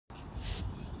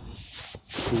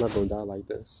I'm not gonna die like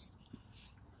this.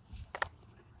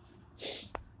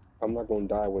 I'm not gonna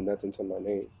die with nothing to my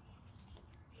name.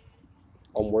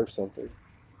 I'm worth something.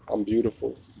 I'm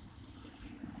beautiful.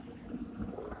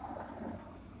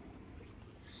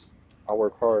 I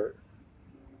work hard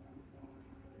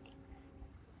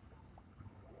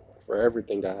for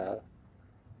everything I have.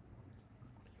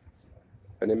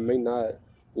 And it may not,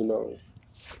 you know,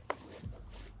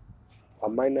 I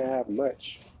might not have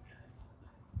much,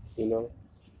 you know.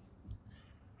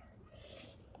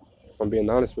 If I'm being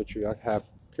honest with you, I have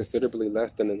considerably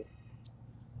less than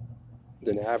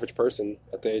the average person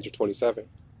at the age of 27.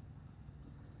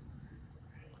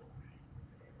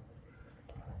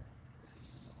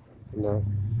 You know,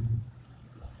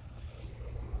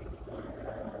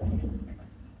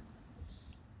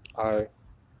 I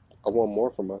I want more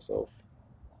for myself,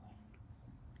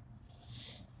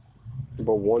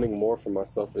 but wanting more for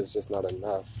myself is just not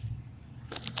enough.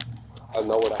 I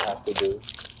know what I have to do.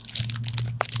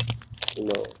 You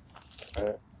know,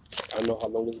 I know how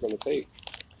long it's gonna take.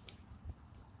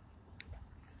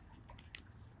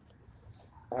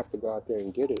 I have to go out there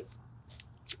and get it.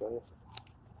 You know?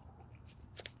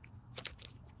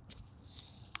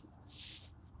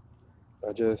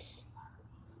 I just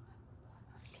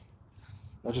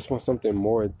I just want something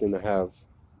more than to have,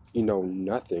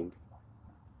 nothing.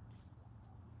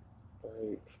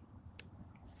 Like,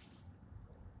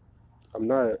 I'm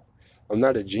not I'm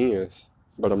not a genius,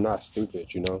 but I'm not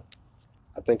stupid, you know.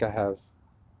 I think I have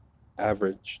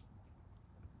average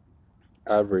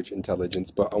average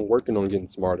intelligence, but I'm working on getting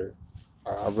smarter.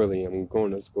 I really am. I'm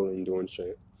going to school and doing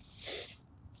shit.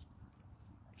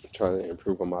 Trying to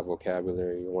improve on my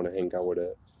vocabulary. I want to hang out with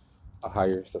a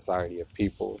higher society of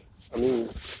people. I mean,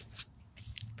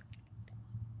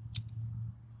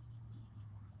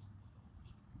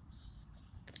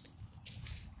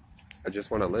 I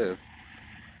just want to live.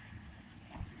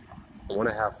 I want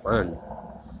to have fun.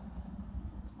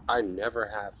 I never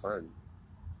have fun.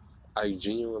 I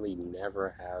genuinely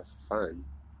never have fun.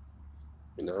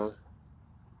 You know?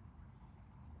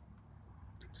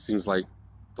 Seems like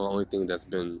the only thing that's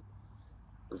been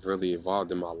really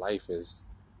evolved in my life is,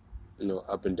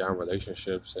 up and down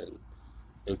relationships and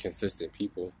inconsistent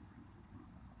people.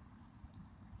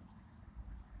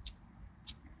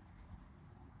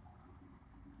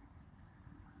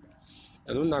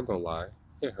 And I'm not gonna lie,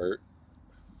 it hurt.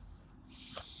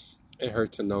 It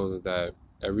hurt to know that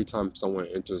every time someone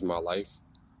enters my life,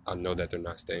 I know that they're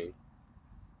not staying.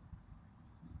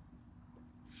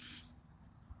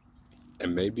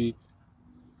 And maybe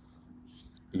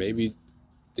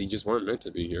they just weren't meant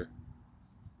to be here.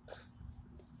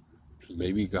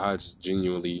 Maybe God's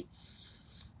genuinely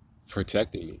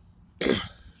protecting me.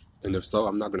 And if so,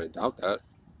 I'm not going to doubt that.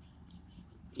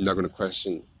 I'm not going to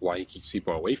question why he keeps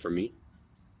people away from me.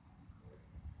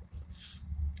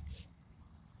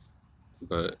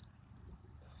 But,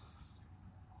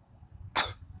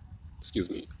 excuse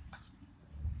me,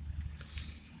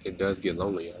 it does get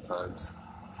lonely at times.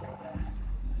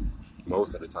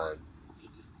 Most of the time.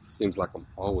 It seems like I'm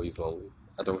always lonely.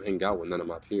 I don't hang out with none of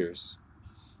my peers.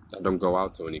 I don't go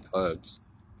out to any clubs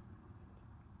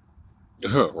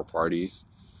or parties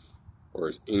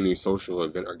or any social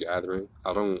event or gathering.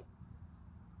 I don't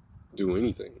do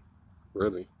anything,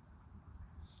 really.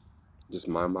 Just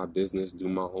mind my business, do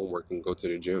my homework, and go to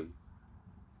the gym.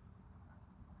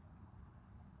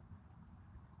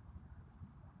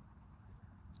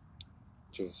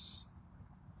 Just,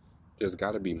 there's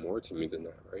got to be more to me than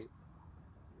that, right?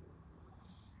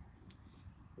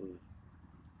 Mm.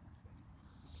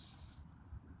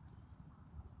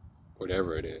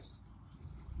 Whatever it is.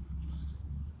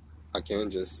 I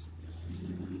can't just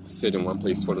sit in one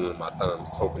place twiddling my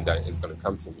thumbs hoping that it's going to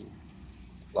come to me.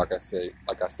 Like I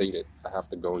stated, I have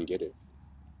to go and get it.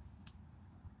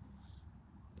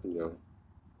 You know,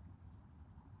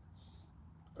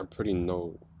 I pretty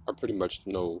much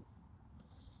know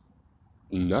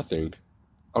nothing.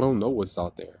 I don't know what's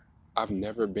out there. I've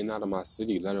never been out of my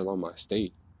city, let alone my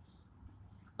state.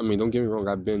 I mean, don't get me wrong,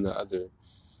 I've been to other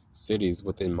cities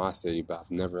within my city, but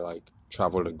I've never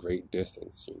traveled a great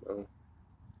distance, you know?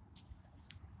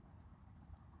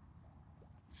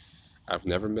 I've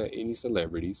never met any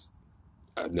celebrities.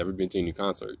 I've never been to any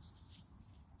concerts.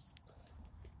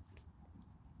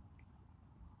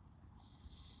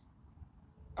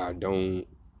 I don't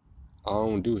I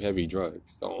don't do heavy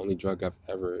drugs. The only drug I've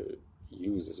ever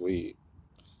used is weed.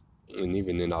 And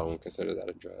even then I don't consider that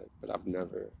a drug. But I've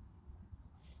never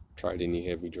tried any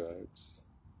heavy drugs.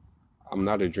 I'm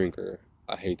not a drinker.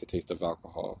 I hate the taste of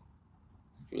alcohol,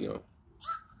 you know.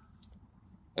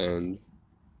 And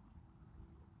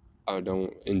I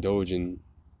don't indulge in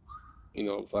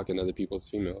fucking other people's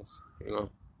females,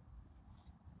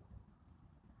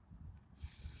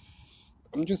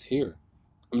 I'm just here.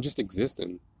 I'm just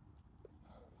existing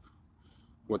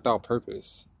without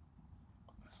purpose.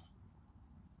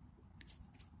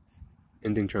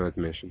 Ending transmission.